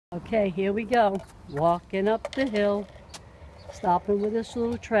Okay, here we go. Walking up the hill. Stopping with this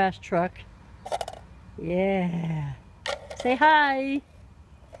little trash truck. Yeah. Say hi.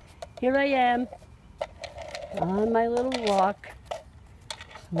 Here I am. On my little walk.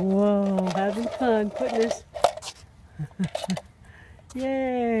 Whoa, having fun putting this.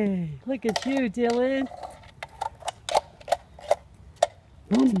 Yay. Look at you, Dylan.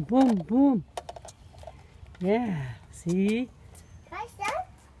 Boom, boom, boom. Yeah. See?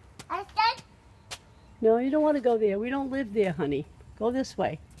 No, you don't want to go there. We don't live there, honey. Go this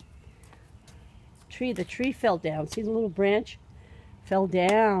way. The tree fell down. See the little branch? Fell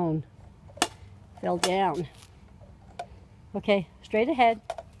down. Fell down. Okay, straight ahead.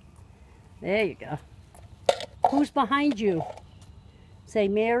 There you go. Who's behind you? Say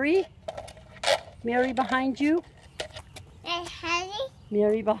Mary. Mary behind you?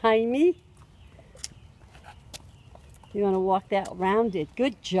 Mary behind me? You want to walk that around it.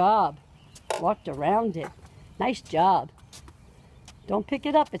 Good job. Walked around it. Nice job. Don't pick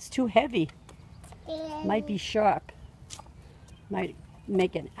it up. It's too heavy. Might be sharp. Might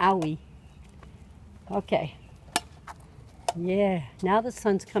make an owie. Okay. Yeah. Now the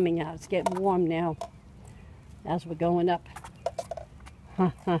sun's coming out. It's getting warm now as we're going up.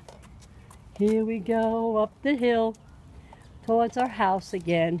 Here we go up the hill towards our house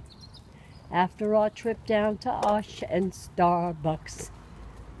again after our trip down to Osh and Starbucks.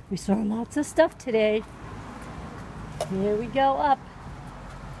 We saw lots of stuff today. Here we go up.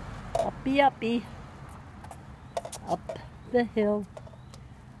 Uppy, uppy. Up the hill.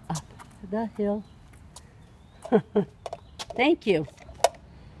 Up the hill. Thank you.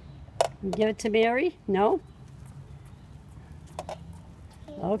 Give it to Mary? No?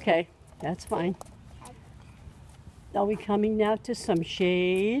 Okay, that's fine. Are we coming now to some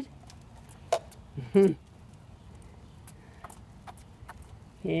shade?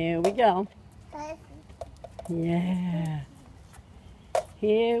 Here we go. Yeah.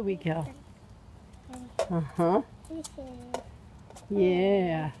 Here we go. Uh-huh.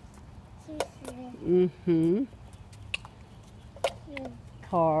 Yeah. Mm-hmm.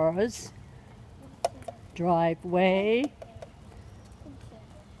 Cars. Driveway.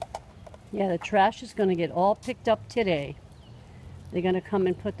 Yeah, the trash is going to get all picked up today. They're going to come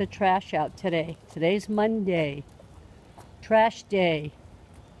and put the trash out today. Today's Monday. Trash day.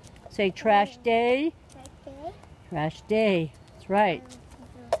 Say trash day. Trash day. That's right.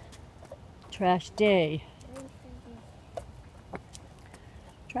 Trash day.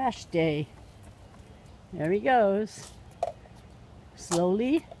 Trash day. There he goes.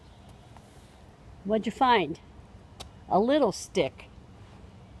 Slowly. What'd you find? A little stick.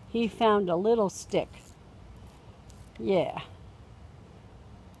 He found a little stick. Yeah.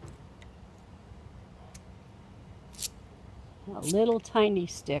 A little tiny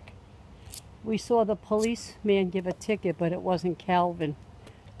stick. We saw the policeman give a ticket, but it wasn't Calvin.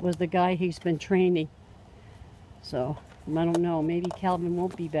 It was the guy he's been training. So, I don't know. Maybe Calvin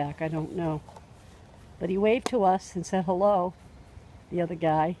won't be back. I don't know. But he waved to us and said hello, the other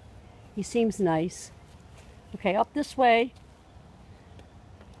guy. He seems nice. Okay, up this way.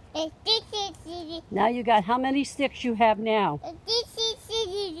 Now you got how many sticks you have now?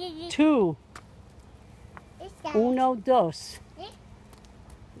 2. Uno, dos.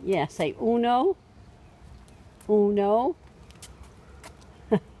 Yeah, say uno. Uno.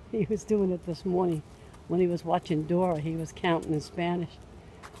 He was doing it this morning when he was watching Dora. He was counting in Spanish.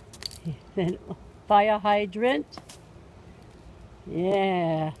 Then fire hydrant.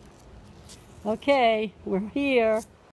 Yeah. Okay, we're here.